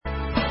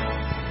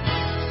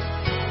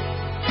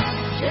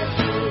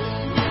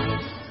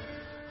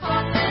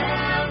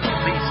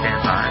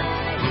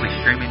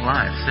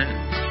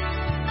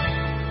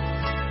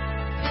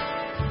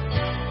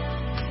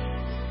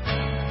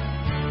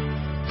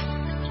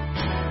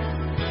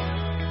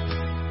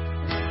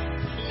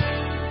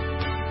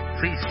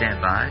Please stand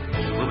by.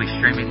 We'll be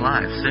streaming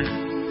live soon.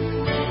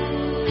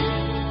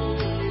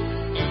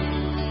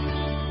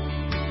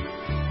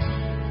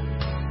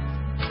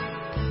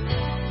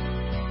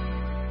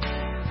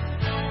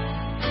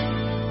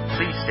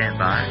 Please stand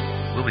by.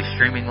 We'll be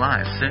streaming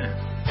live soon.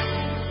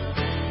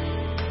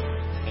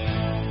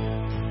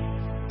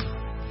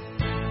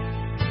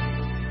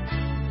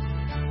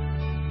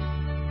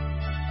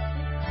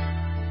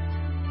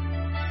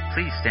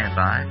 Please stand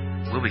by.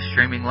 We'll be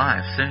streaming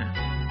live soon.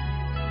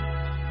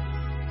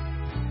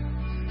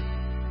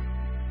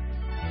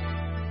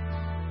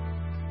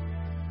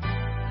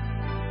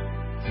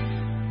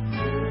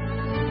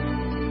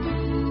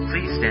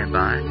 Please stand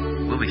by.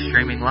 We'll be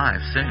streaming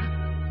live soon.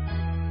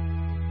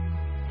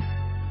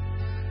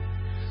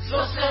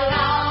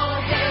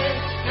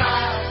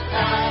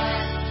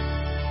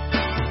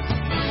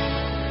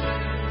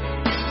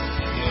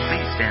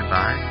 Please stand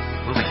by.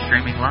 We'll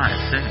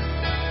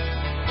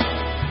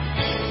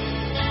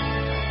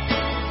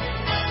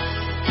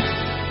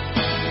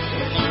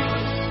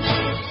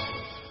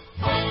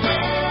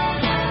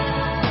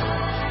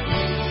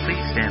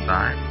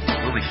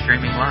be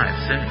streaming live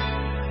soon.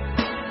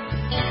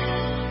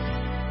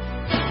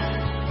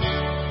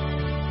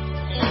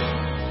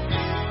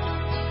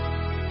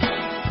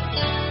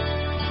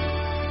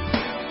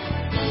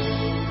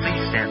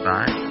 Stand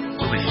by.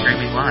 We'll be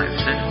streaming live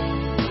soon.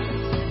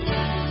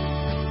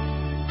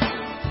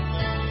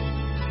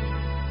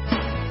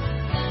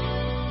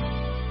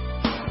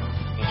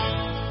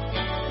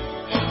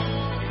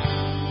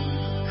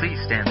 Please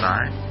stand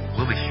by.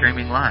 We'll be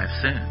streaming live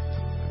soon.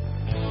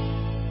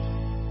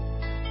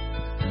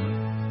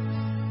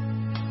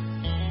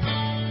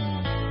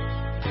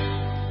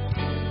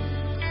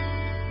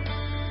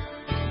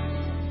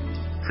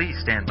 Please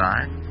stand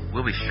by.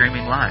 We'll be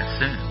streaming live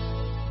soon.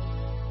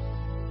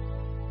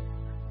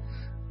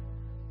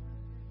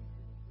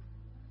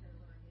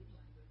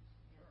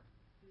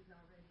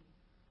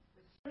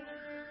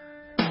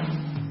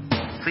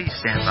 Please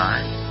stand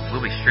by.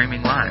 We'll be streaming live soon. Please stand by. We'll be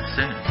streaming live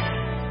soon.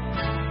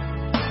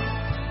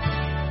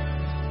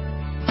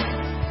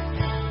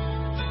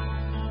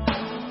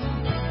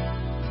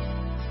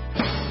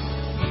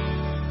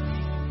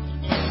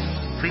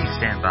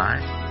 Please stand by.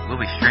 We'll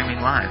be streaming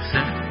live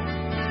soon.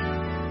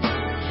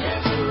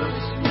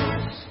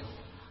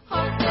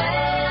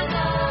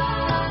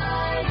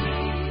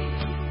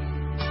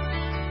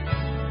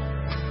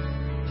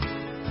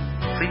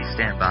 Please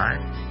stand by.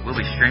 We'll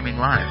be streaming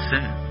live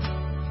soon.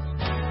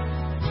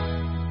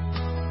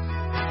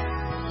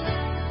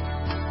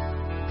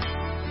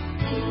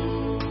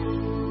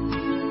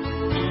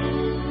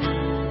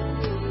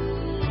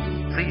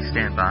 Please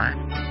stand by.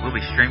 We'll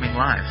be streaming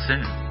live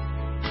soon.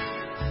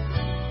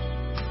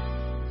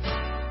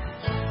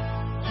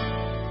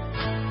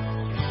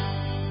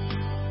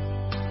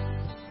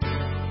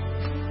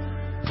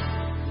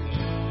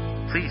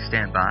 Please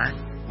stand by.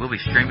 We'll be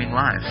streaming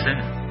live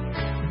soon.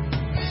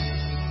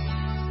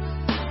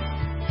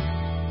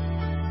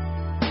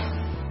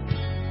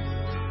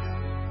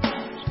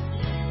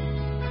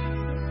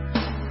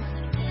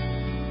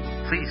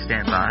 Please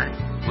stand by.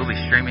 We'll be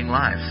streaming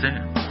live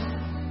soon.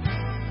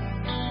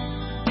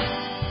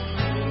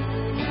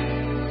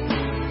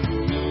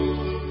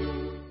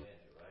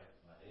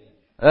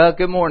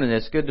 Good morning.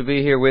 It's good to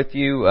be here with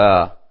you.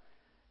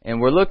 And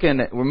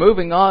we're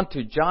moving on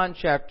to John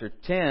chapter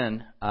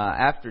 10,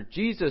 after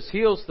Jesus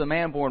heals the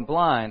man born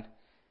blind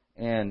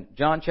in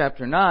John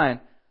chapter 9.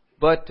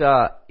 But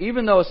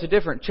even though it's a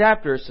different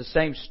chapter, it's the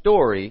same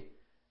story.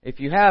 If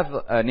you have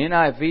an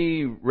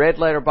NIV red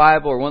letter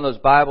Bible or one of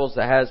those Bibles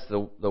that has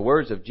the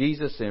words of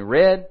Jesus in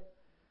red,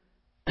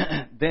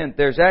 then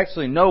there's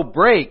actually no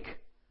break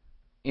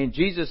in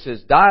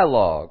Jesus'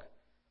 dialogue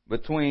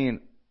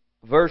between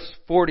verse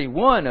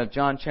 41 of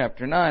John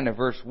chapter 9 and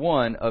verse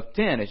 1 of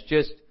 10. It's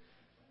just,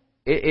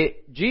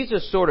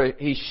 Jesus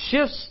he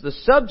shifts the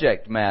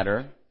subject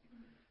matter,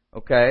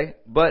 okay,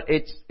 but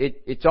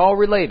it's all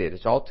related,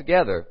 it's all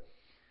together.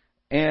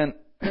 And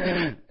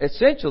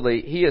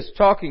essentially, he is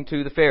talking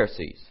to the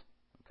Pharisees,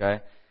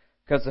 okay?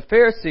 Because the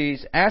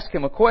Pharisees ask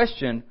him a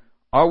question,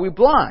 are we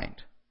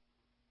blind?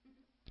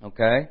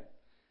 Okay?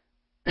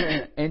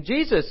 And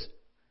Jesus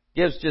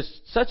gives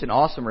just such an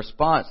awesome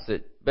response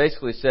that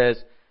basically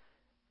says,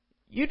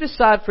 you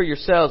decide for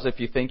yourselves if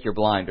you think you're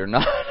blind or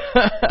not.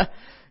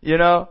 You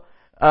know?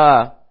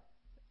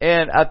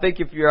 And I think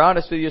if you're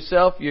honest with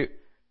yourself,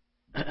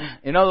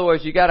 in other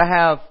words, you got to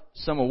have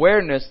some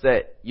awareness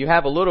that you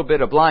have a little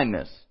bit of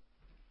blindness.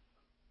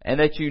 And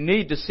that you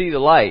need to see the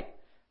light,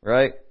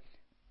 right?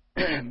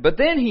 But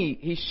then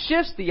he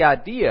shifts the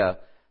idea,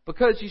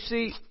 because you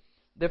see,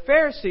 the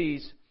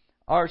Pharisees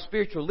are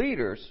spiritual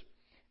leaders,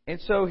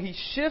 and so he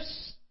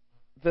shifts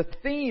the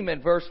theme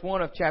in verse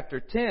 1 of chapter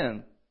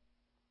 10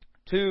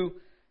 to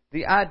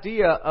the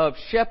idea of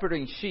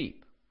shepherding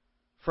sheep.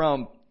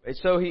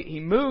 So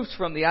he moves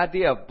from the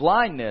idea of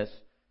blindness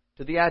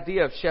to the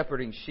idea of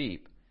shepherding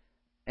sheep.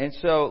 And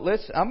so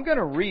I'm going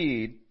to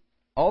read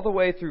all the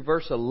way through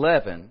verse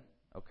 11.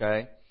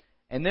 Okay,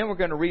 and then we're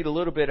going to read a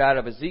little bit out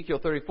of Ezekiel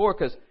 34,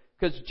 because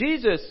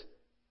Jesus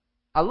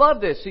I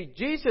love this. See,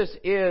 Jesus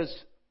is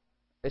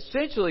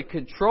essentially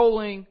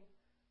controlling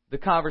the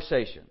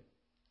conversation.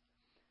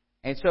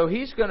 And so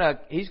he's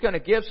gonna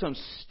give some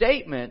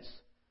statements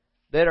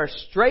that are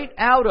straight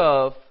out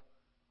of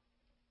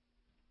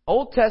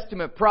Old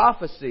Testament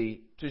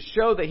prophecy to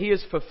show that he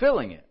is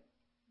fulfilling it.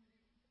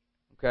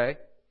 Okay?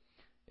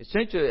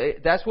 Essentially,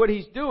 that's what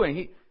he's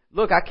doing.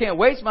 Look, I can't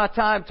waste my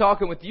time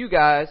talking with you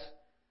guys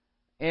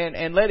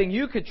and letting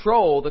you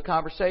control the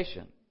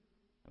conversation.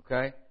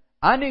 Okay?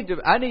 I need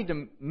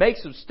to make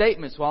some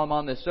statements while I'm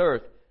on this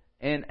earth,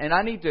 and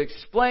I need to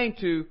explain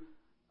to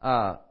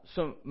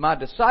my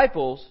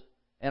disciples,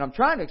 and I'm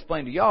trying to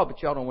explain to y'all,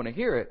 but y'all don't want to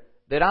hear it,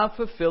 that I'm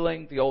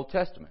fulfilling the Old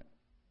Testament.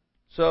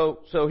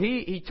 So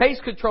he takes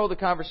control of the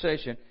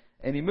conversation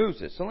and he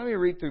moves it. So let me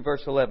read through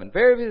verse 11.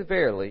 Verily,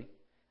 verily,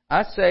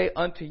 I say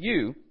unto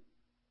you,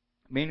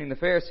 meaning the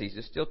Pharisees,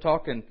 is still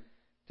talking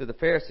to the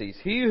Pharisees,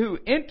 he who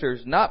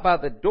enters not by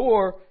the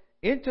door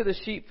into the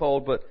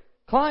sheepfold, but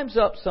climbs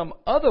up some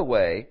other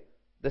way,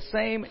 the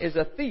same is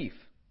a thief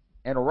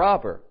and a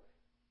robber.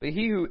 But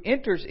he who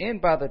enters in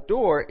by the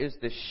door is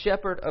the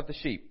shepherd of the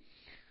sheep.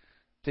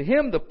 To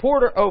him the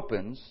porter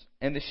opens,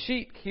 and the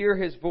sheep hear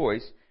his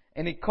voice,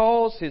 and he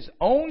calls his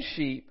own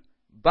sheep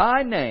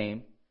by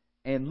name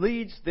and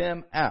leads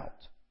them out.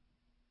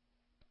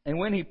 And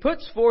when he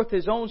puts forth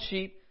his own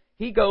sheep,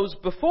 he goes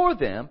before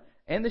them,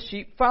 and the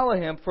sheep follow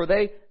him, for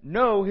they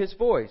know his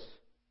voice.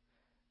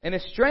 And a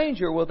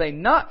stranger will they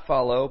not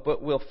follow,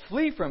 but will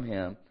flee from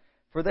him,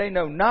 for they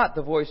know not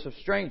the voice of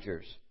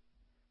strangers.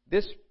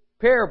 This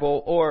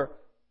parable, or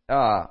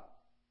I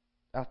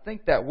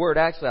think that word,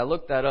 actually I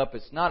looked that up,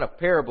 it's not a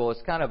parable,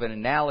 it's kind of an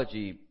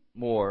analogy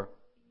more.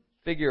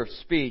 Figure of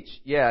speech.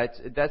 Yeah,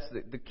 that's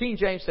the King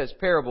James says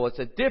parable. It's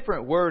a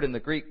different word in the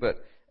Greek, but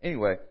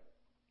anyway,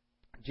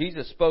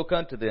 Jesus spoke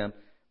unto them,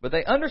 but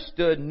they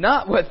understood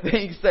not what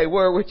things they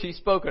were which he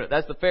spoke unto.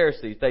 That's the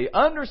Pharisees. They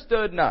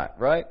understood not,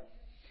 right?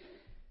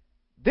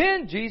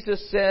 Then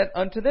Jesus said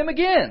unto them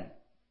again,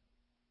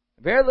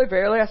 Verily,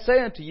 verily, I say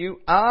unto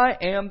you, I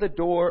am the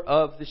door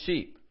of the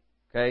sheep.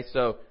 Okay,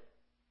 so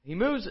he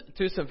moves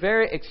to some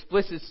very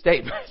explicit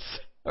statements.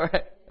 All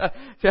right,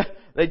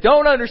 they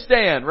don't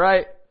understand,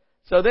 right?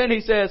 So then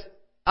he says,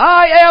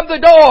 I am the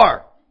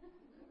door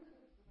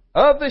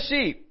of the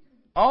sheep.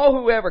 All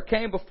who ever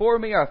came before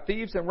me are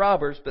thieves and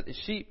robbers, but the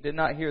sheep did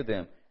not hear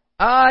them.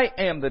 I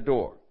am the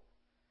door.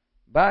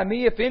 By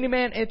me, if any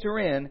man enter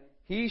in,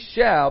 he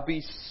shall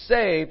be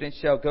saved and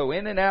shall go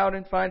in and out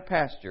and find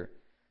pasture.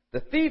 The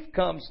thief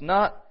comes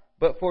not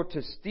but for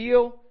to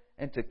steal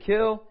and to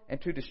kill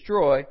and to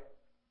destroy.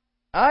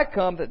 I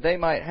come that they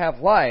might have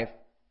life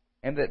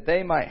and that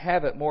they might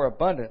have it more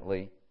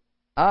abundantly.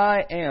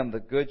 I am the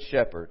good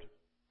shepherd.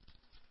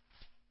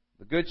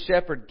 The good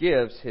shepherd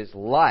gives his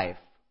life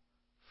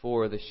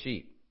for the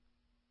sheep.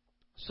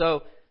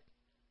 So,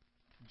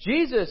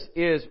 Jesus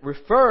is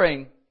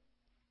referring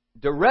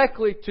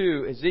directly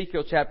to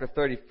Ezekiel chapter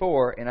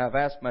 34, and I've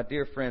asked my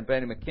dear friend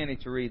Benny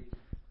McKinney to read.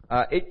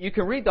 You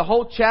can read the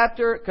whole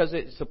chapter because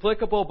it's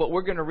applicable, but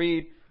we're going to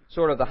read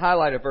sort of the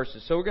highlighted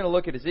verses. So we're going to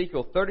look at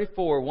Ezekiel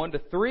 34, 1 to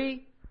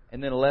 3,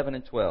 and then 11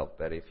 and 12,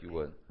 Betty, if you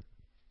would.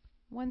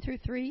 1 through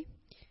 3?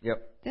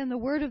 Yep. Then the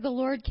word of the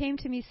Lord came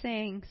to me,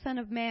 saying, Son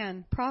of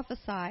man,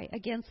 prophesy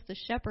against the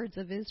shepherds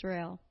of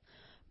Israel.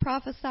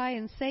 Prophesy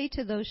and say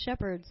to those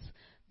shepherds,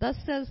 Thus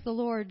says the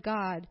Lord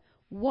God,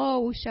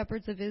 Woe,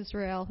 shepherds of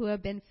Israel, who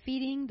have been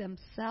feeding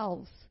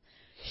themselves.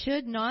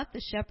 Should not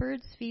the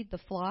shepherds feed the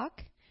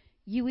flock?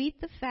 You eat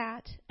the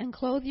fat and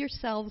clothe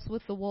yourselves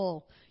with the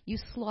wool. You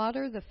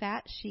slaughter the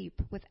fat sheep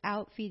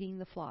without feeding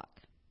the flock.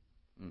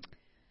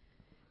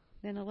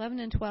 Then 11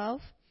 and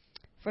 12.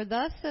 For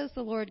thus says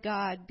the Lord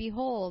God,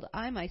 Behold,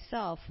 I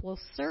myself will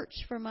search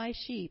for my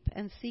sheep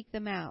and seek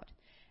them out.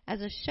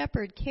 As a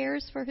shepherd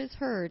cares for his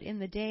herd in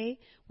the day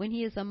when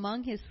he is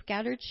among his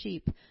scattered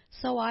sheep,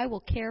 so I will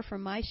care for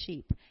my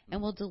sheep,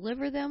 and will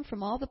deliver them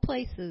from all the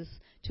places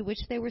to which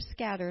they were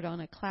scattered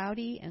on a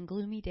cloudy and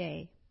gloomy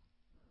day.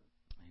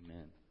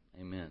 Amen.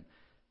 Amen.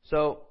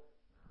 So,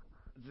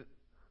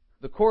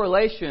 the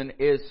correlation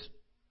is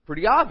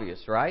pretty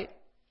obvious, right?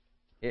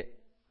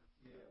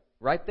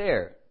 Right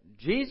there.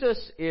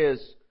 Jesus is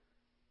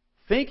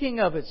thinking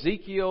of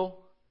Ezekiel,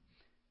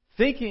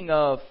 thinking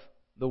of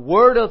the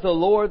word of the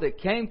Lord that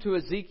came to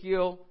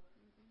Ezekiel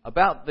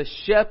about the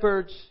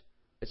shepherds,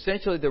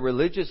 essentially the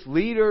religious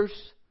leaders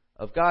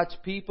of God's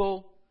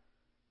people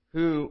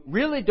who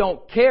really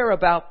don't care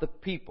about the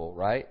people,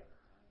 right?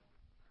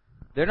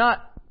 They're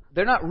not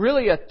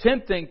really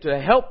attempting to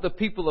help the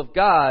people of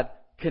God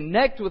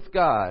connect with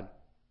God.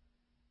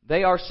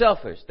 They are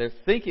selfish. They're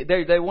thinking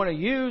they want to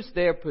use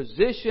their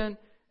position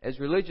as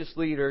religious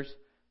leaders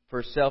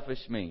for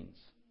selfish means.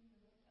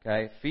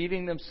 Okay?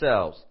 Feeding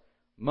themselves.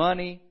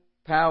 Money,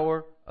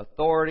 power,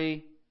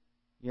 authority,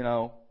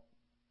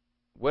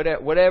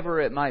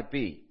 whatever it might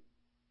be.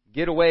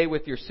 Get away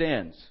with your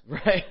sins,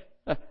 right?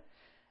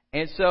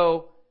 And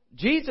so,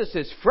 Jesus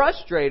is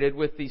frustrated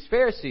with these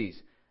Pharisees.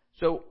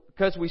 So,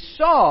 because we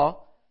saw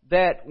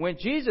that when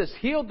Jesus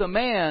healed the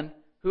man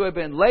who had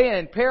been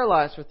laying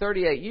paralyzed for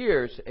 38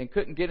 years and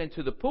couldn't get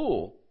into the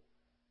pool,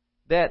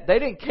 that they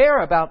didn't care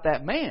about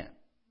that man.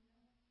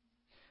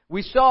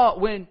 We saw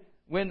when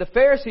the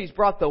Pharisees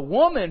brought the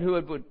woman who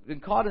had been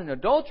caught in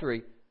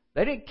adultery,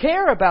 they didn't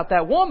care about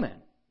that woman.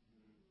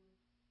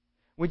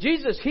 When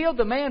Jesus healed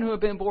the man who had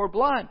been born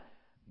blind,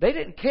 they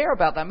didn't care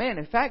about that man.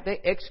 In fact, they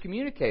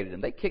excommunicated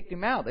him. They kicked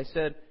him out. They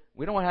said,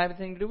 we don't want to have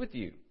anything to do with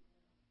you.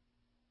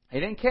 They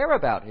didn't care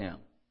about him.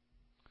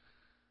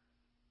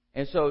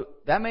 And so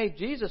that made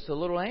Jesus a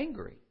little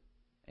angry.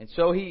 And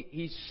so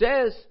he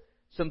says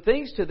some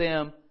things to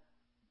them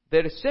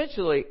that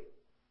essentially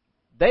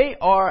they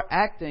are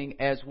acting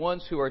as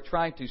ones who are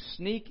trying to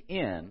sneak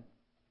in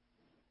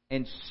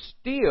and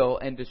steal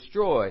and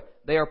destroy.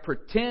 They are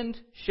pretend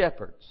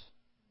shepherds.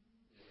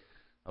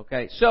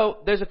 Okay, so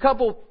there's a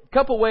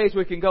couple ways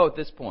we can go at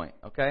this point.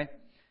 Okay,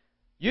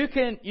 you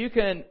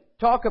can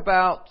talk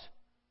about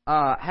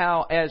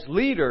how as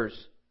leaders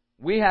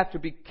we have to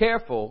be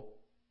careful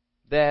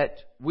that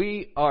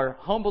we are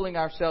humbling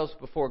ourselves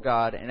before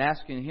God and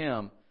asking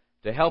Him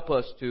to help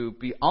us to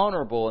be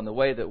honorable in the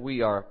way that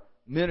we are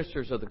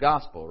ministers of the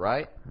gospel.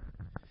 Right?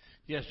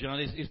 Yes, John.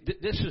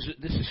 This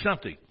is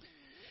something.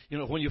 You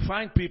know, when you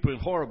find people in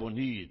horrible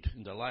need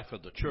in the life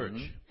of the church.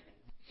 Mm-hmm.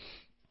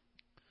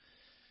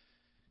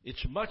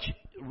 It's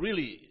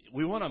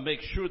we want to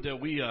make sure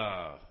that we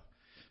are,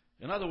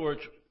 in other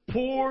words,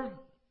 poor,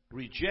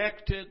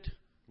 rejected,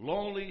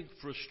 lonely,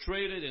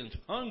 frustrated, and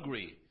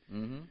hungry.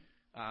 Mm-hmm.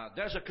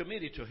 There's a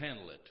committee to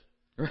handle it.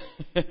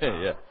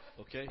 Yeah.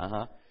 Okay.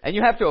 Uh-huh. And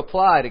you have to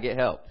apply to get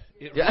help.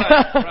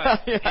 Right.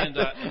 And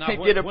now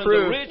when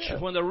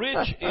the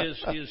rich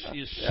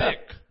is sick,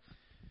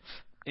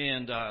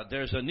 and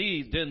there's a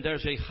need, then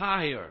there's a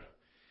hire.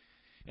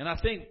 And I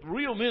think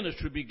real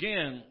ministry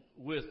began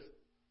with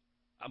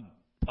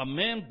a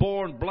man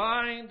born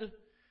blind,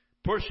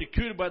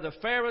 persecuted by the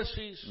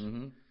Pharisees.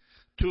 Mm-hmm.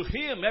 To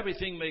him,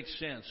 everything makes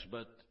sense.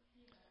 But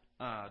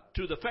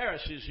to the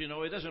Pharisees,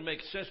 it doesn't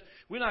make sense.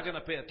 We're not going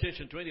to pay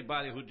attention to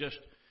anybody who just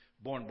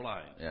born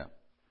blind. Yeah,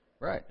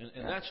 right.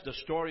 And that's the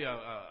story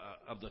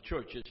of the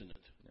church, isn't it?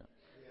 Yeah.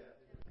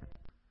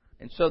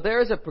 And so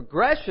there is a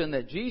progression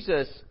that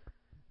Jesus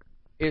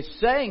is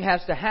saying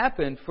has to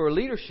happen for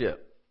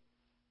leadership.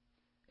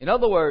 In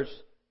other words,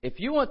 if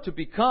you want to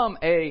become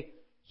a,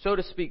 so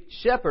to speak,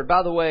 shepherd,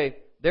 by the way,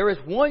 there is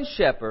one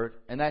shepherd,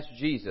 and that's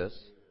Jesus.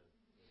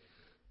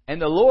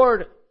 And the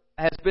Lord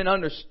has been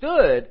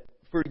understood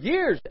for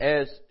years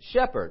as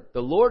shepherd.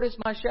 The Lord is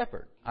my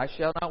shepherd. I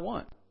shall not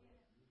want.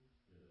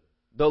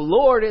 The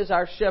Lord is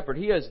our shepherd.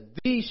 He is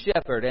the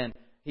shepherd, and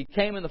He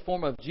came in the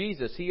form of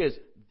Jesus. He is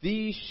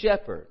the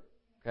shepherd.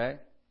 Okay?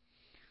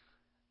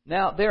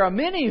 Now, there are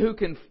many who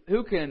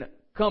can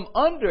come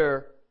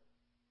under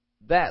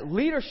that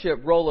leadership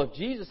role of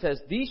Jesus as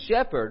the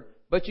shepherd,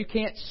 but you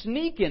can't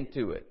sneak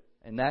into it.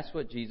 And that's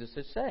what Jesus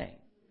is saying.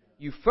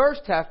 You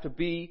first have to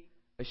be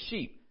a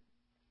sheep.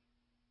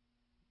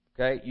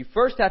 Okay? You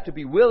first have to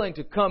be willing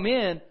to come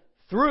in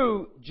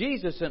through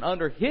Jesus and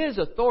under His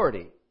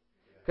authority.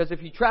 Because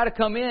if you try to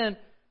come in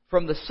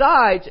from the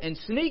sides and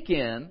sneak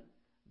in,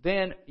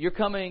 then you're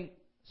coming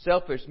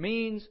selfish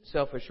means,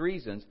 selfish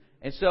reasons.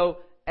 And so,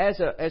 as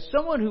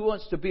someone who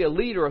wants to be a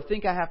leader or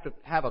think I have to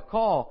have a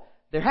call,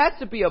 there has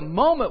to be a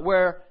moment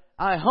where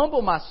I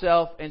humble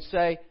myself and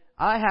say,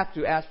 I have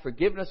to ask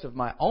forgiveness of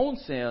my own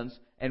sins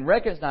and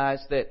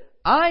recognize that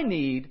I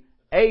need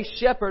a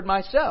shepherd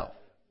myself.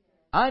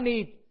 I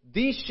need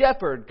the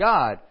shepherd,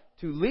 God,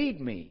 to lead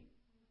me.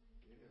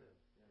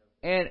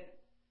 And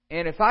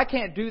if I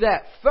can't do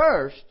that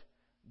first,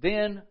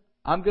 then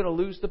I'm going to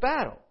lose the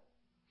battle.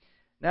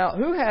 Now,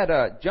 who had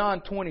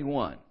John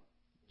 21?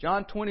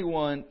 John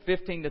 21,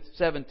 15 to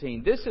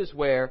 17. This is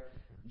where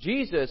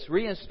Jesus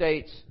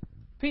reinstates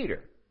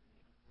Peter.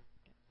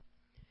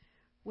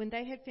 When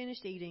they had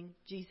finished eating,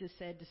 Jesus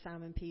said to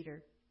Simon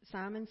Peter,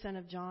 Simon, son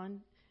of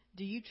John,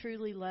 do you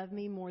truly love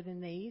me more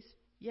than these?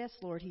 Yes,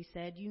 Lord, he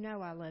said, you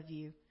know I love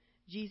you.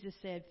 Jesus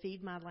said,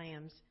 feed my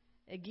lambs.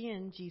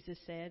 Again, Jesus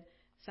said,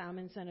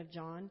 Simon, son of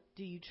John,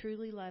 do you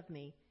truly love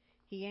me?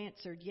 He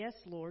answered, yes,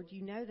 Lord,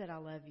 you know that I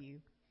love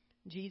you.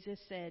 Jesus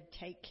said,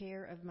 take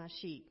care of my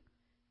sheep.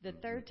 The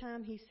third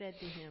time he said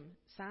to him,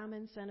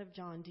 Simon, son of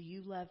John, do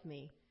you love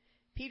me?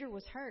 Peter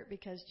was hurt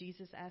because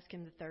Jesus asked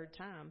him the third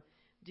time,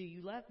 do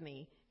you love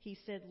me? He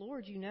said,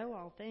 Lord, you know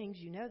all things.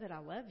 You know that I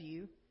love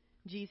you.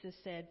 Jesus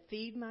said,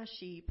 feed my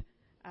sheep.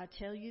 I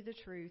tell you the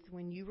truth.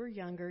 When you were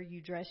younger,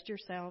 you dressed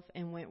yourself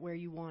and went where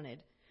you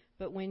wanted.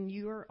 But when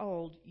you are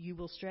old, you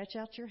will stretch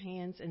out your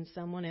hands and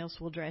someone else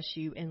will dress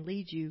you and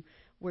lead you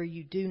where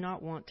you do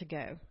not want to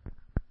go.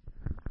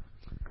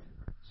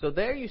 So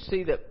there you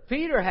see that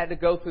Peter had to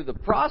go through the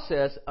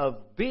process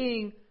of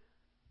being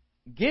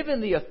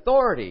given the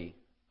authority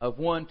of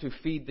one to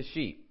feed the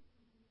sheep.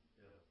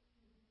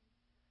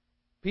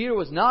 Peter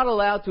was not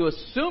allowed to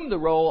assume the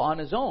role on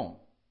his own.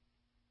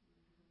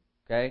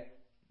 Okay?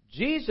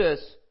 Jesus,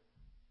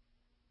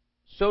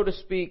 so to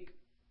speak,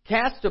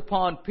 cast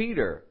upon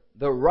Peter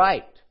the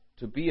right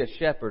to be a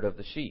shepherd of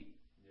the sheep.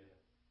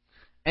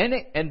 And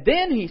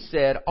then he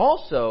said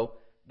also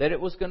that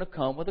it was going to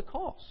come with a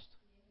cost.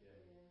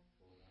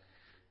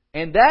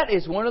 And that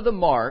is one of the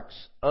marks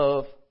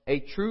of a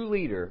true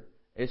leader,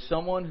 is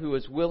someone who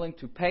is willing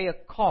to pay a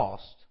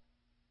cost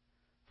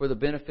for the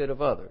benefit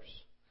of others.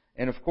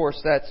 And of course,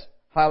 that's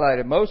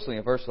highlighted mostly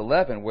in verse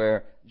 11,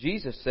 where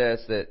Jesus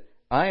says that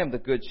I am the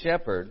good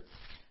shepherd.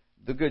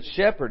 The good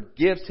shepherd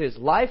gives his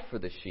life for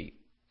the sheep.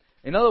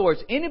 In other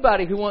words,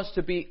 anybody who wants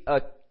to be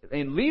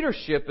in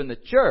leadership in the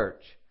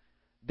church,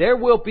 there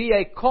will be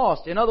a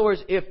cost. In other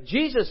words, if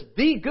Jesus,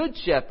 the good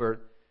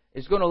shepherd,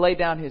 is going to lay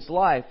down his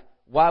life,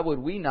 why would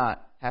we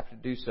not have to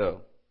do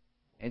so?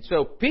 And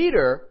so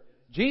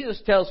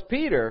Jesus tells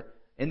Peter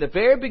in the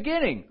very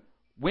beginning,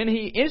 when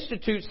he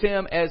institutes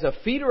him as a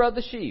feeder of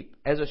the sheep,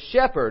 as a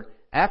shepherd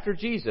after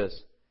Jesus,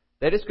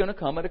 that it's going to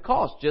come at a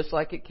cost, just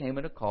like it came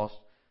at a cost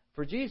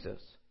for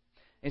Jesus.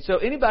 And so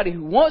anybody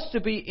who wants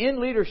to be in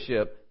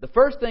leadership, the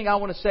first thing I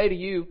want to say to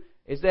you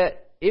is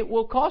that it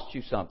will cost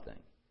you something.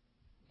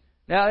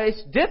 Now,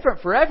 it's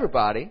different for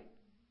everybody,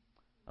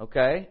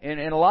 okay, in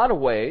a lot of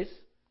ways.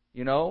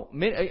 You know,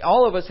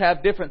 all of us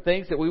have different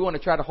things that we want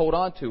to try to hold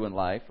on to in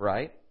life,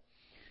 right?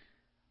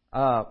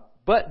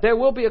 But there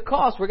will be a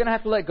cost. We're going to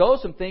have to let go of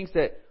some things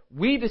that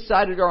we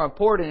decided are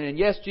important. And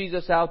yes,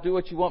 Jesus, I'll do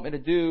what you want me to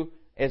do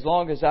as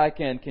long as I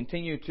can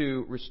continue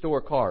to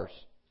restore cars.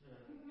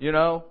 You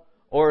know?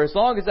 Or as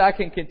long as I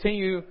can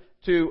continue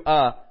to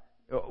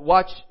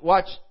watch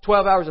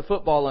 12 hours of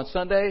football on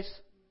Sundays,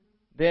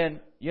 then,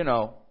 you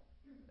know,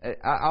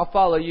 I'll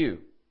follow you.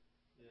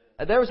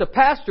 There was a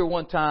pastor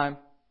one time,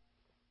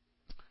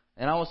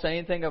 and I won't say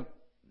anything of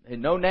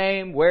no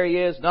name, where he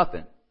is,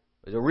 nothing.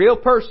 It was a real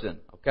person,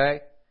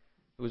 okay?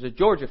 He was a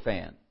Georgia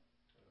fan.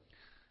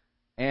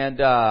 And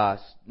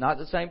not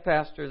the same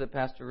pastor that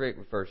Pastor Rick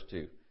refers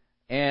to.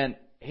 And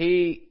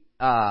he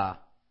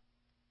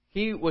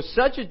was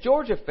such a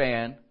Georgia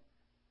fan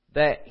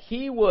that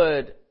he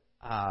would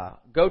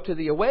go to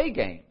the away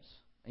games.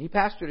 He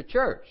pastored a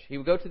church. He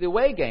would go to the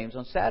away games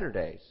on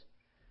Saturdays.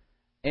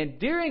 And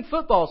during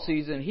football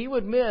season, he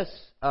would miss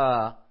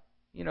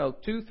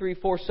 2, 3,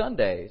 4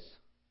 Sundays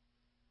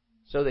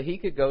so that he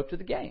could go to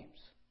the games.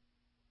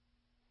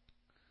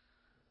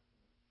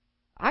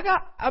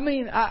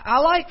 I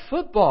like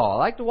football. I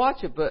like to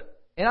watch it,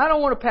 and I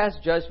don't want to pass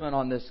judgment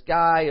on this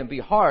guy and be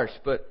harsh,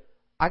 but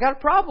I got a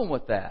problem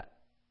with that.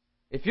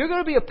 If you're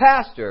going to be a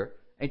pastor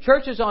and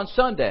church is on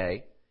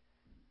Sunday,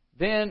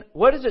 then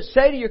what does it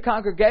say to your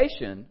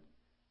congregation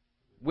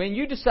when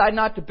you decide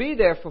not to be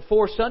there for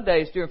 4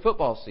 Sundays during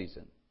football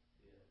season?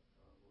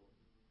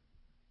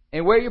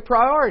 And where your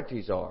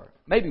priorities are.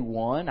 Maybe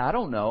 1, I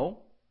don't know.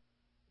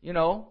 You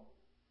know,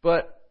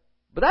 but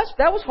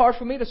that was hard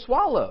for me to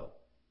swallow.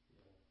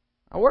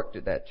 I worked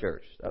at that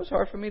church. That was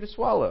hard for me to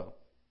swallow.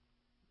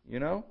 You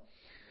know?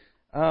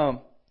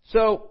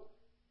 So,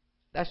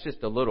 that's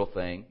just a little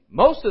thing.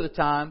 Most of the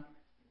time,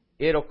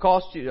 it'll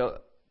cost you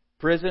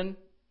prison,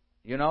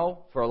 you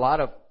know, for a lot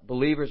of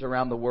believers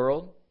around the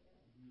world.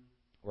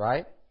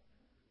 Right?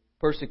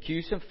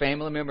 Persecution,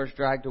 family members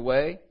dragged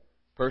away,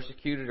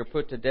 persecuted or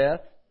put to death.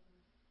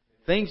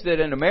 Things that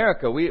in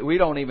America we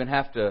don't even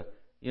have to,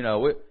 you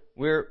know,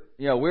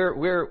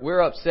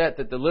 we're upset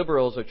that the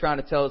liberals are trying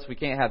to tell us we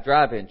can't have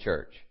drive-in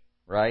church,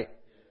 right?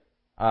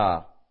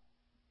 But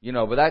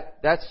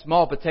that's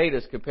small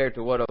potatoes compared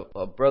to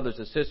what brothers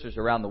and sisters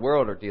around the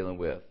world are dealing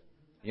with.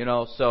 You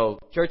know, so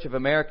Church of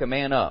America,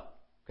 man up.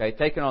 Okay,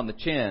 take it on the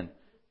chin,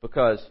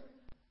 because,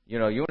 you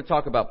know, you want to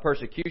talk about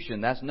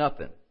persecution, that's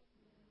nothing.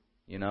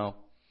 You know.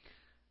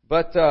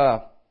 But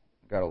got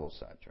a little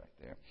sidetracked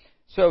there.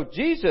 So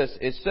Jesus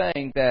is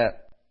saying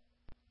that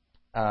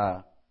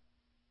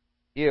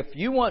if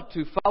you want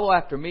to follow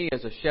after me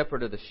as a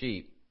shepherd of the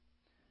sheep,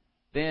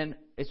 then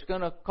it's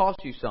going to cost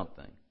you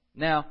something.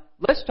 Now,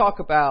 let's talk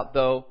about,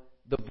 though,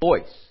 the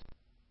voice.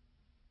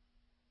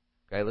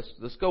 Okay,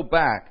 let's go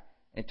back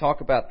and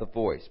talk about the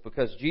voice,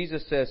 because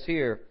Jesus says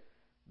here,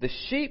 the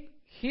sheep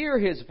hear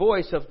his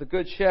voice of the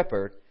good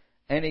shepherd,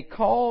 and he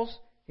calls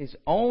his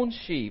own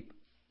sheep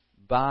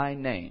by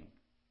name.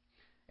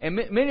 And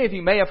many of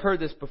you may have heard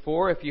this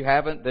before. If you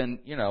haven't, then,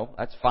 you know,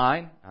 that's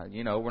fine.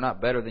 We're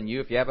not better than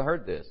you if you haven't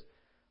heard this.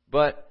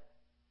 But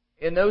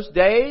in those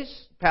days,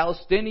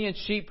 Palestinian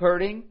sheep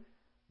herding,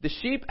 the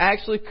sheep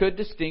actually could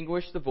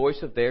distinguish the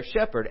voice of their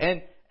shepherd.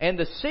 And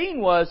the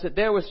scene was that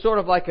there was sort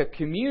of like a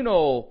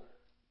communal,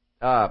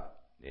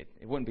 it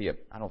wouldn't be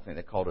I don't think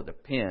they called it a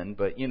pen,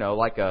 but, you know,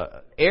 like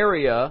a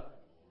area,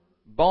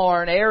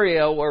 barn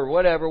area or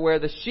whatever, where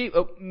the sheep,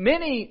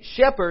 many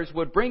shepherds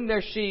would bring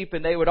their sheep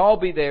and they would all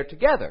be there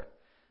together,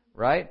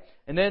 right?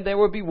 And then there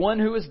would be one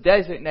who was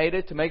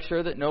designated to make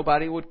sure that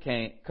nobody would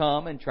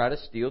come and try to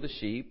steal the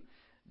sheep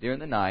during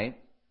the night.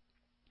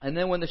 And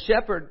then when the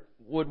shepherd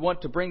would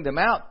want to bring them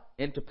out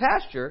into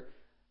pasture,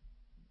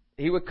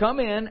 he would come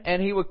in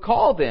and he would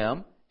call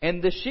them,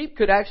 and the sheep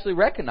could actually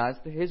recognize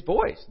his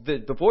voice,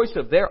 the voice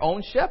of their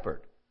own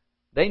shepherd.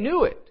 They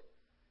knew it,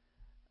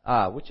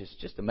 which is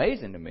just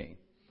amazing to me.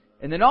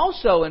 And then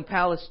also in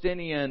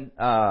Palestinian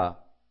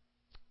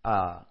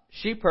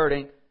sheep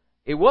herding,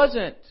 it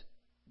wasn't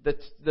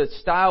the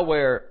style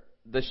where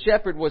the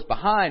shepherd was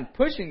behind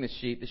pushing the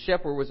sheep. The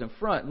shepherd was in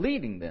front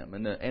leading them,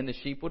 and the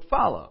sheep would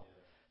follow.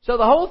 So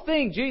the whole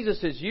thing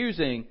Jesus is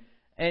using,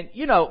 and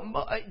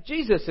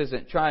Jesus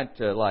isn't trying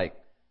to like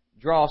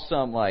draw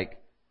some like,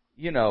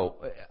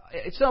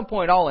 at some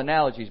point all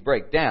analogies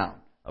break down.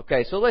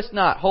 Okay, so let's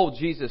not hold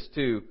Jesus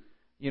to,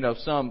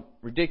 some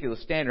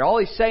ridiculous standard. All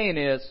he's saying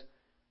is,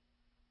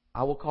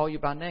 I will call you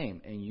by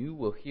name, and you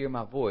will hear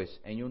my voice,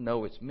 and you'll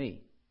know it's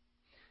me.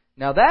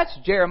 Now that's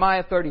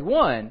Jeremiah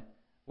 31,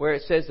 where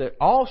it says that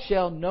all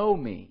shall know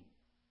me.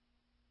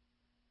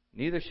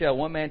 Neither shall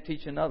one man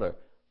teach another,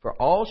 for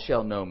all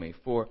shall know me.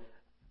 For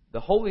the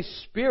Holy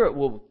Spirit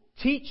will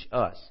teach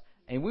us,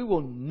 and we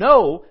will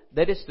know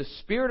that it's the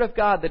Spirit of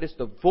God, that it's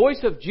the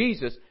voice of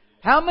Jesus.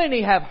 How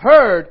many have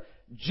heard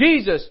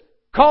Jesus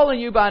calling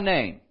you by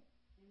name?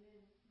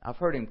 I've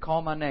heard Him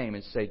call my name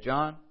and say,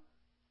 John,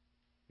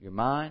 you're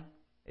mine.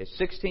 At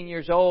 16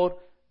 years old,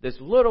 this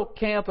little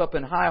camp up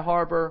in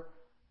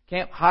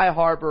Camp High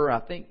Harbor, I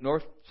think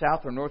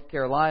South or North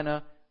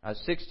Carolina. I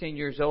was 16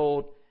 years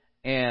old,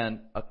 and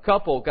a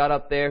couple got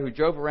up there who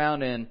drove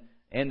around in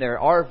their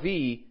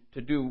RV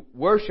to do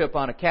worship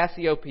on a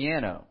Casio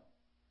piano.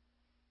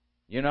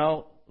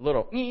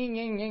 Little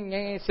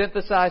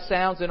synthesized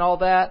sounds and all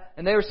that,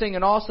 and they were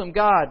singing Awesome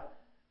God.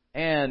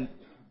 And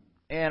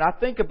I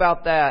think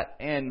about that,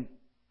 and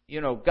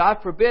God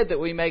forbid that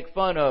we make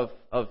fun of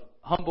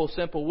humble,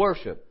 simple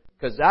worship,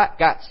 because I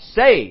got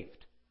saved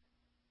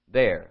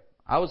there.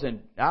 I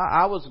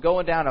was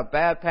going down a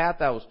bad path.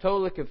 I was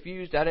totally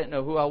confused. I didn't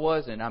know who I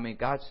was, and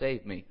God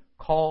saved me,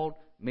 called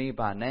me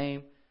by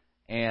name,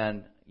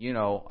 and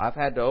I've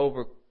had to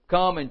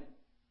overcome and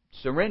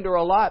surrender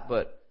a lot,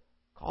 but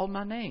called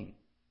my name,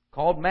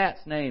 called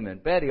Matt's name,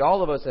 and Betty.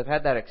 All of us have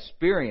had that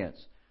experience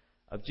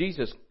of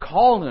Jesus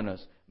calling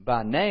us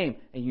by name,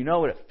 and you know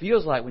what it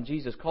feels like when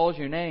Jesus calls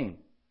your name.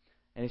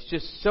 And it's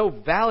just so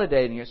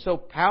validating. It's so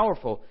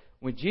powerful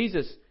when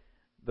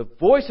the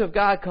voice of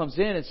God comes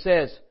in and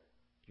says,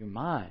 you're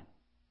mine.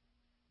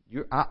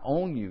 I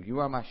own you. You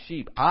are my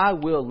sheep. I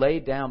will lay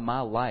down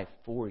my life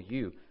for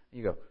you.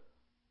 And you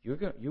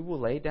go, you will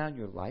lay down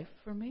your life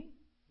for me?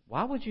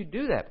 Why would you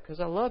do that? Because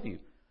I love you.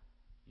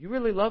 You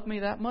really love me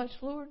that much,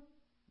 Lord?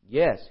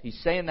 Yes, He's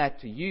saying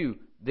that to you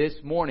this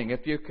morning.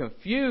 If you're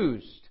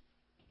confused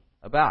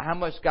about how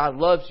much God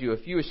loves you,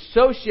 if you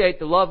associate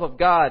the love of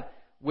God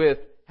with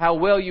how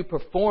well you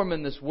perform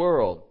in this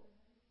world.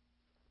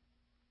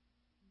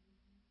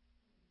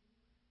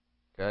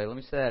 Okay, let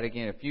me say that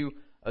again. If you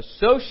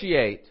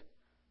associate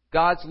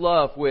God's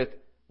love with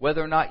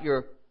whether or not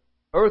your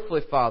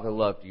earthly father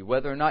loved you,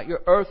 whether or not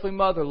your earthly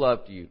mother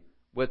loved you,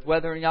 with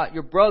whether or not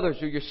your brothers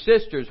or your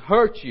sisters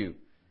hurt you,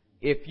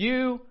 if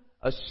you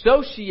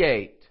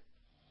associate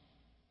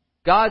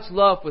God's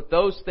love with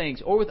those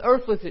things, or with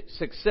earthly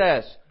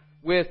success,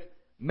 with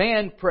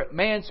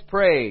man's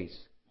praise,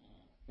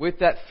 with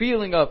that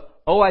feeling of,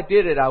 oh, I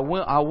did it, I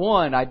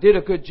won, I did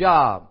a good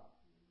job.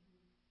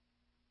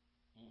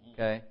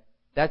 Okay?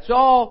 That's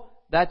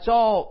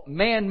all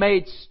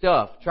man-made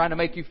stuff, trying to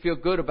make you feel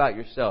good about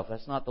yourself.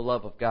 That's not the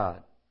love of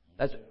God.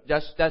 That's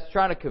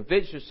trying to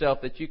convince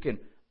yourself that you can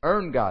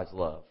earn God's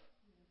love.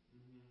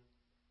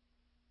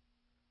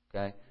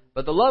 Okay?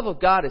 But the love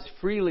of God is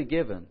freely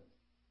given.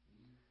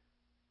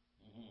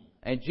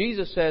 And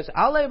Jesus says,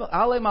 I'll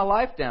lay my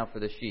life down for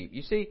the sheep.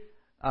 You see,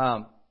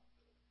 that's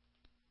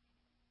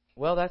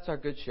our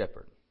good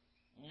shepherd.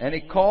 And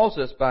He calls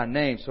us by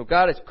name. So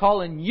God is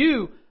calling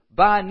you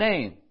by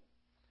name.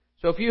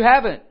 So if you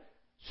haven't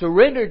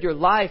surrendered your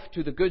life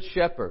to the good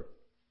shepherd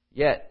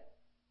yet,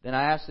 then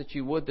I ask that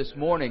you would this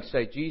morning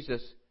say,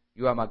 Jesus,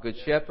 you are my good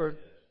shepherd.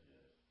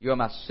 You are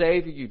my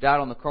Savior. You died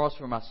on the cross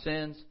for my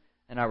sins.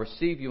 And I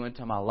receive you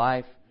into my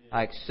life.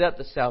 I accept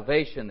the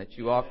salvation that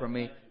you offer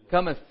me.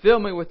 Come and fill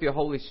me with your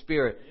Holy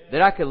Spirit,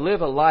 that I can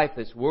live a life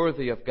that's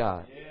worthy of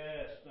God.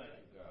 Yes, thank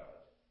you,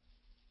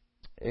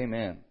 God.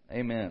 Amen.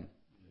 Amen.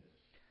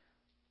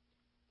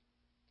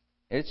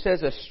 It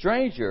says, a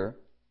stranger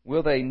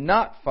will they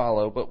not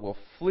follow, but will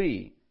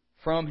flee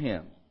from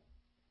him,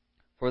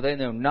 for they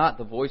know not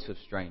the voice of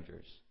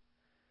strangers.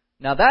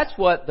 Now that's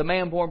what the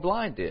man born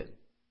blind did.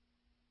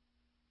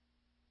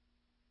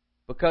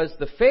 Because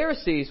the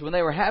Pharisees, when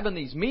they were having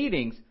these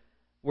meetings,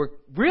 were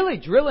really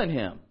drilling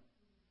him.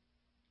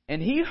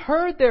 And he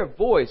heard their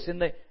voice,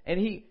 and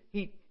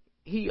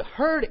he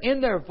heard in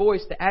their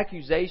voice the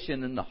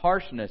accusation and the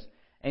harshness,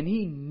 and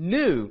he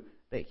knew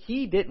that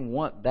he didn't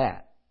want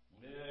that.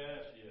 Yes.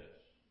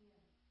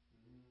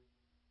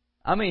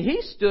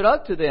 He stood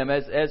up to them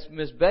as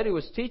Miss Betty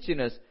was teaching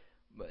us.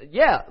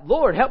 Yeah,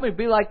 Lord, help me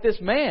be like this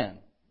man,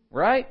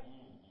 right?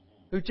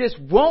 Who just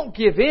won't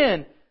give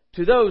in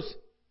to those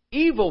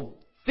evil,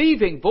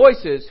 thieving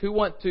voices who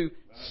want to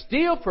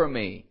steal from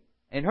me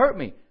and hurt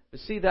me. But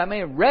see, that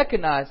man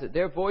recognized that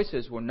their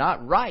voices were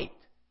not right.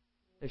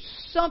 There's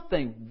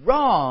something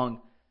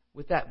wrong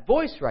with that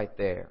voice right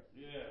there.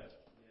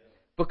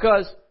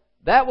 Because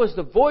that was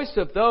the voice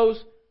of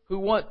those who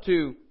want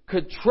to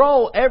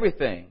control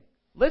everything.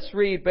 let's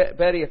read,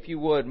 Betty, if you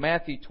would,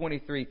 Matthew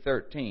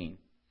 23:13,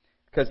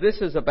 because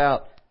this is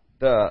about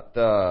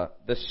the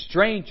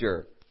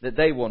stranger that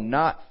they will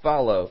not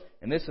follow,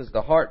 and this is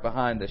the heart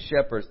behind the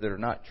shepherds that are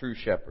not true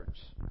shepherds.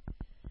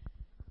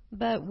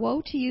 But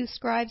woe to you,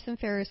 scribes and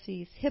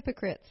Pharisees,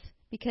 hypocrites,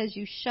 because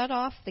you shut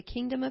off the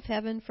kingdom of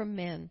heaven from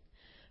men.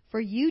 For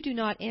you do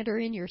not enter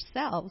in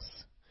yourselves,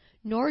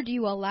 nor do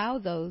you allow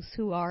those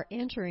who are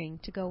entering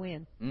to go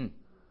in.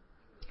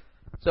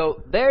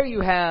 So there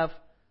you have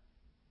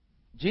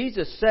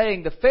Jesus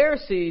saying the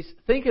Pharisees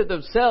think of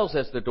themselves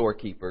as the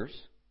doorkeepers,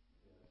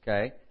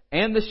 okay,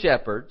 and the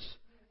shepherds,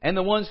 and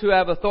the ones who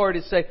have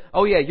authority to say,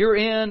 oh yeah, you're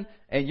in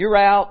and you're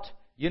out,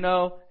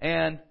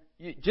 and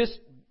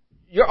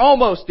you're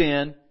almost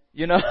in,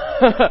 you're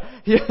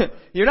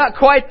not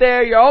quite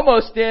there, you're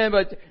almost in,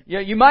 but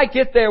you might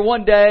get there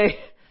one day,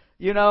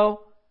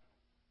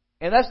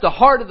 and that's the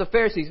heart of the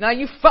Pharisees. Now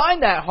you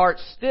find that heart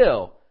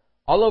still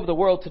all over the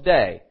world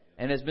today.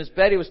 And as Miss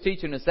Betty was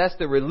teaching us, that's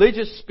the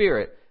religious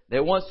spirit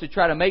that wants to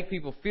try to make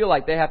people feel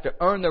like they have to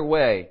earn their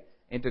way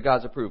into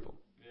God's approval.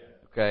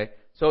 Okay?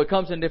 So it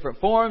comes in different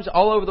forms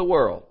all over the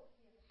world.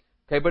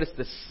 Okay, but it's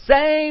the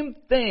same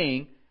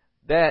thing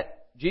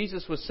that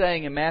Jesus was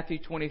saying in Matthew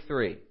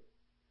 23.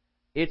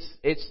 It's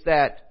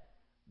that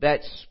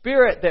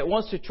spirit that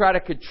wants to try to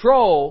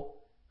control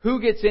who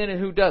gets in and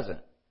who doesn't.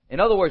 In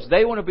other words,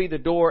 they want to be the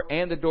door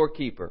and the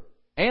doorkeeper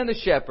and the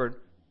shepherd.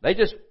 They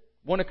just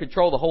want to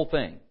control the whole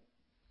thing.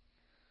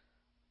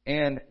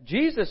 And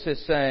Jesus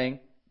is saying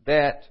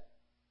that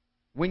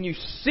when you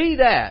see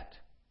that,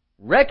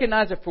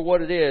 recognize it for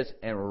what it is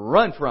and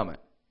run from it.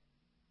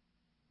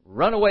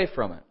 Run away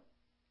from it.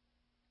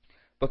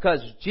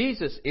 Because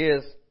Jesus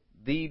is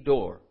the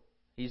door.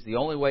 He's the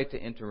only way to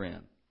enter in.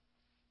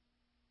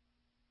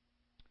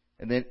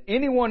 And then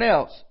anyone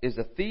else is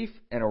a thief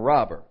and a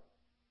robber.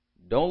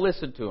 Don't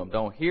listen to them.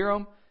 Don't hear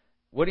them.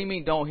 What do you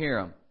mean don't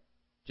hear them?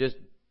 Just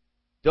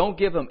don't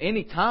give them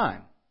any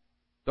time.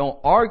 Don't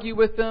argue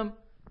with them.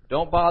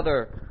 Don't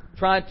bother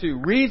trying to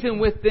reason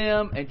with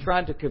them and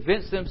trying to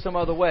convince them some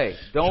other way.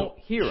 Don't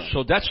hear them.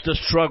 So that's the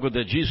struggle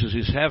that Jesus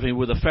is having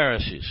with the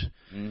Pharisees.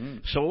 Mm-hmm.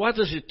 So what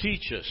does it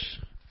teach us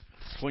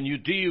when you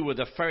deal with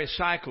a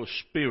Pharisaical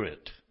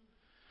spirit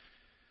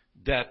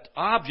that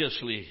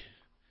obviously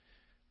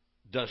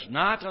does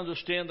not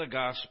understand the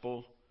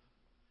gospel,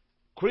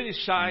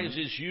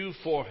 criticizes you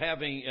for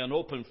having an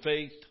open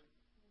faith,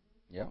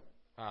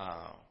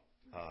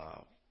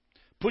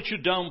 put you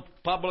down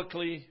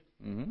publicly,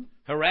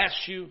 harass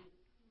you,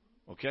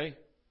 okay?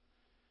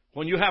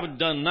 When you haven't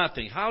done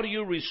nothing, how do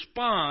you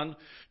respond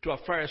to a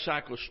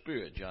Pharisaical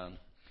spirit, John?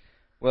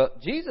 Well,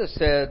 Jesus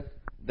said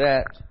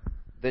that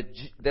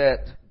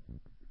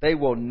they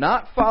will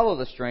not follow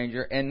the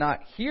stranger and not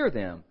hear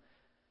them.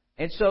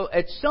 And so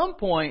at some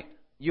point,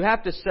 you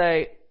have to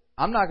say,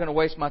 I'm not going to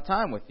waste my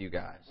time with you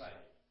guys. Right.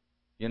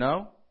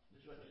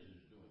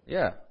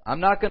 Yeah,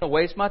 I'm not going to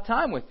waste my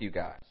time with you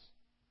guys.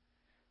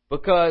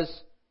 Because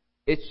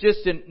it's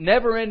just a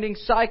never-ending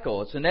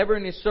cycle. It's a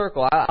never-ending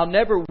circle. I'll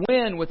never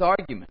win with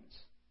arguments.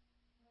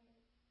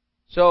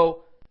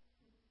 So,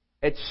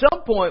 at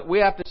some point, we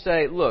have to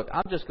say, look,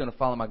 I'm just going to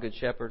follow my good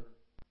shepherd.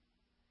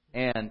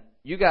 And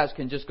you guys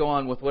can just go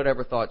on with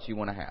whatever thoughts you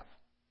want to have.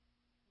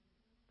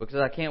 Because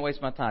I can't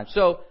waste my time.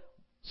 So,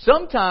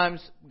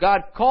 sometimes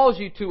God calls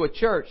you to a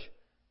church,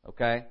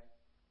 okay,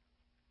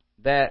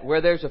 that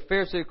where there's a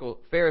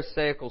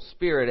Pharisaical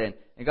spirit,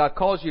 and God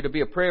calls you to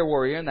be a prayer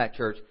warrior in that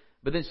church.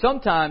 But then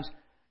sometimes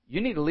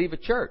you need to leave a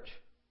church.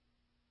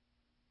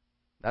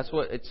 That's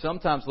what it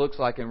sometimes looks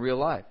like in real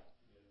life.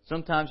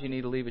 Sometimes you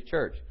need to leave a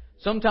church.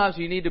 Sometimes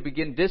you need to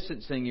begin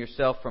distancing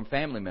yourself from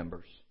family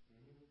members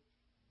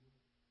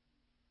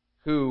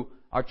who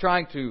are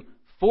trying to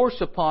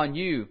force upon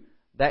you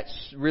that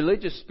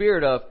religious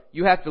spirit of,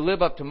 you have to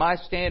live up to my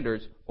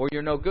standards or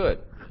you're no good.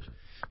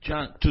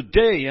 John,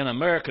 today in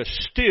America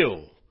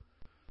still,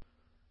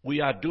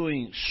 we are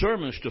doing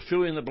sermons to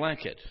fill in the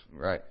blanket.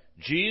 Right.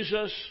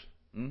 Jesus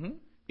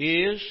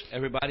is,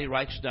 everybody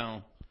writes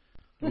down,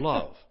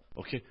 love.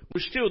 Okay?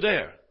 We're still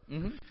there.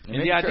 And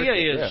the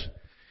idea is,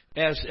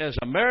 as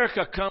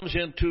America comes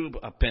into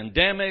a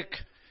pandemic,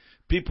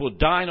 people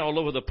dying all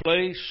over the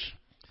place,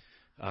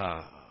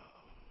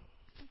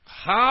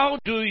 how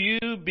do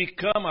you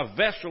become a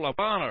vessel of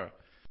honor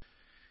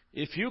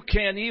if you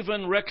can't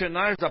even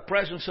recognize the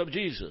presence of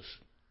Jesus?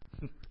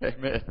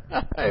 Amen.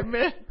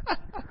 Amen.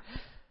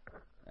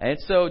 And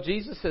so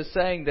Jesus is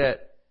saying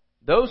that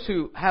those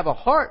who have a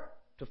heart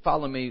to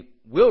follow me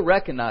will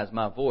recognize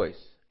my voice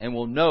and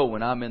will know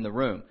when I'm in the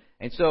room.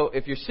 And so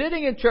if you're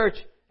sitting in church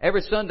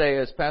every Sunday,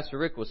 as Pastor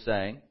Rick was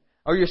saying,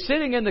 or you're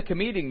sitting in the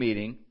committee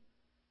meeting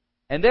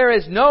and there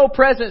is no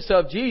presence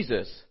of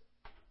Jesus,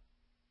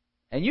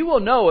 and you will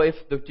know if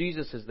the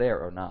Jesus is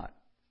there or not.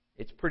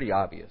 It's pretty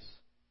obvious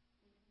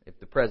if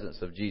the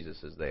presence of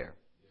Jesus is there.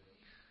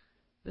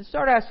 Then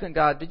start asking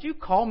God, did you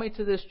call me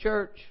to this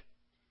church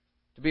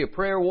to be a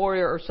prayer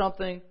warrior or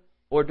something?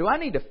 Or do I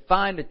need to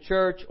find a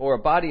church or a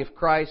body of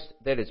Christ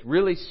that is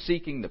really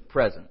seeking the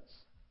presence?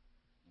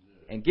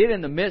 And get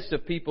in the midst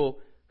of people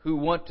who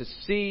want to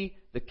see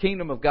the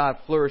kingdom of God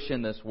flourish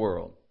in this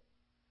world.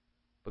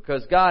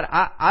 Because God,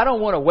 I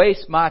don't want to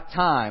waste my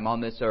time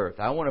on this earth.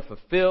 I want to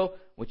fulfill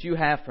what you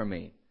have for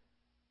me.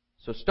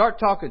 So start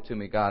talking to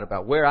me, God,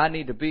 about where I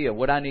need to be and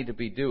what I need to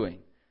be doing.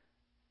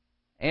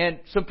 And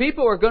some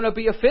people are going to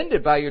be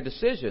offended by your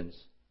decisions.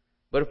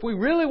 But if we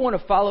really want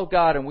to follow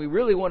God and we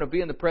really want to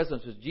be in the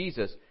presence of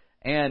Jesus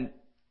and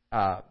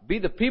be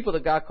the people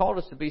that God called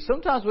us to be,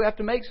 sometimes we have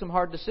to make some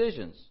hard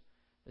decisions.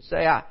 To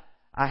say,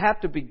 I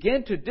have to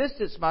begin to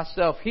distance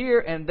myself here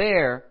and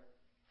there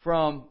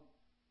from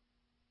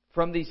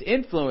these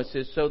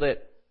influences so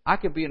that I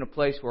can be in a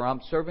place where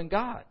I'm serving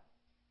God.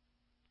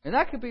 And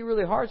that can be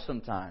really hard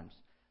sometimes.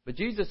 But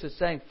Jesus is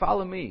saying,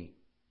 follow me.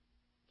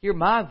 Hear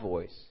my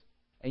voice.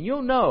 And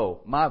you'll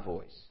know my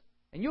voice.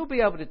 And you'll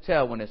be able to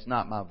tell when it's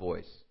not my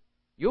voice.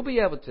 You'll be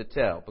able to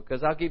tell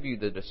because I'll give you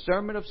the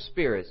discernment of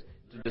spirits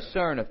to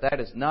discern if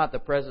that is not the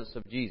presence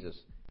of Jesus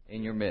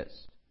in your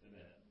midst.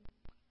 Amen.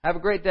 Have a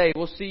great day.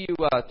 We'll see you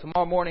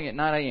tomorrow morning at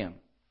 9 a.m.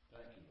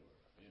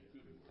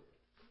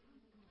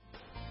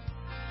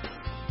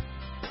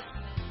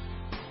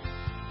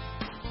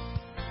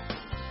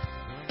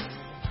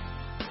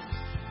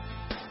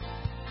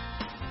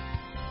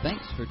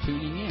 Thanks for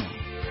tuning in.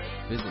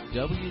 Visit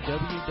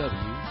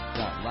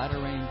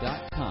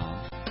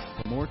www.latterrain.com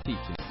for more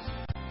teachings.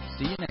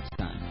 See you next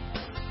time.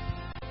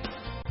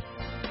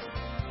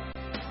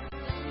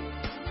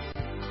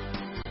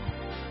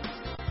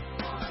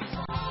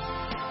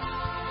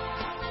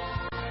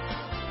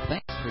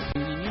 Thanks for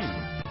tuning in.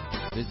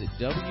 Visit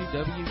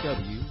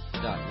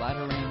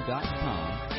www.latterrain.com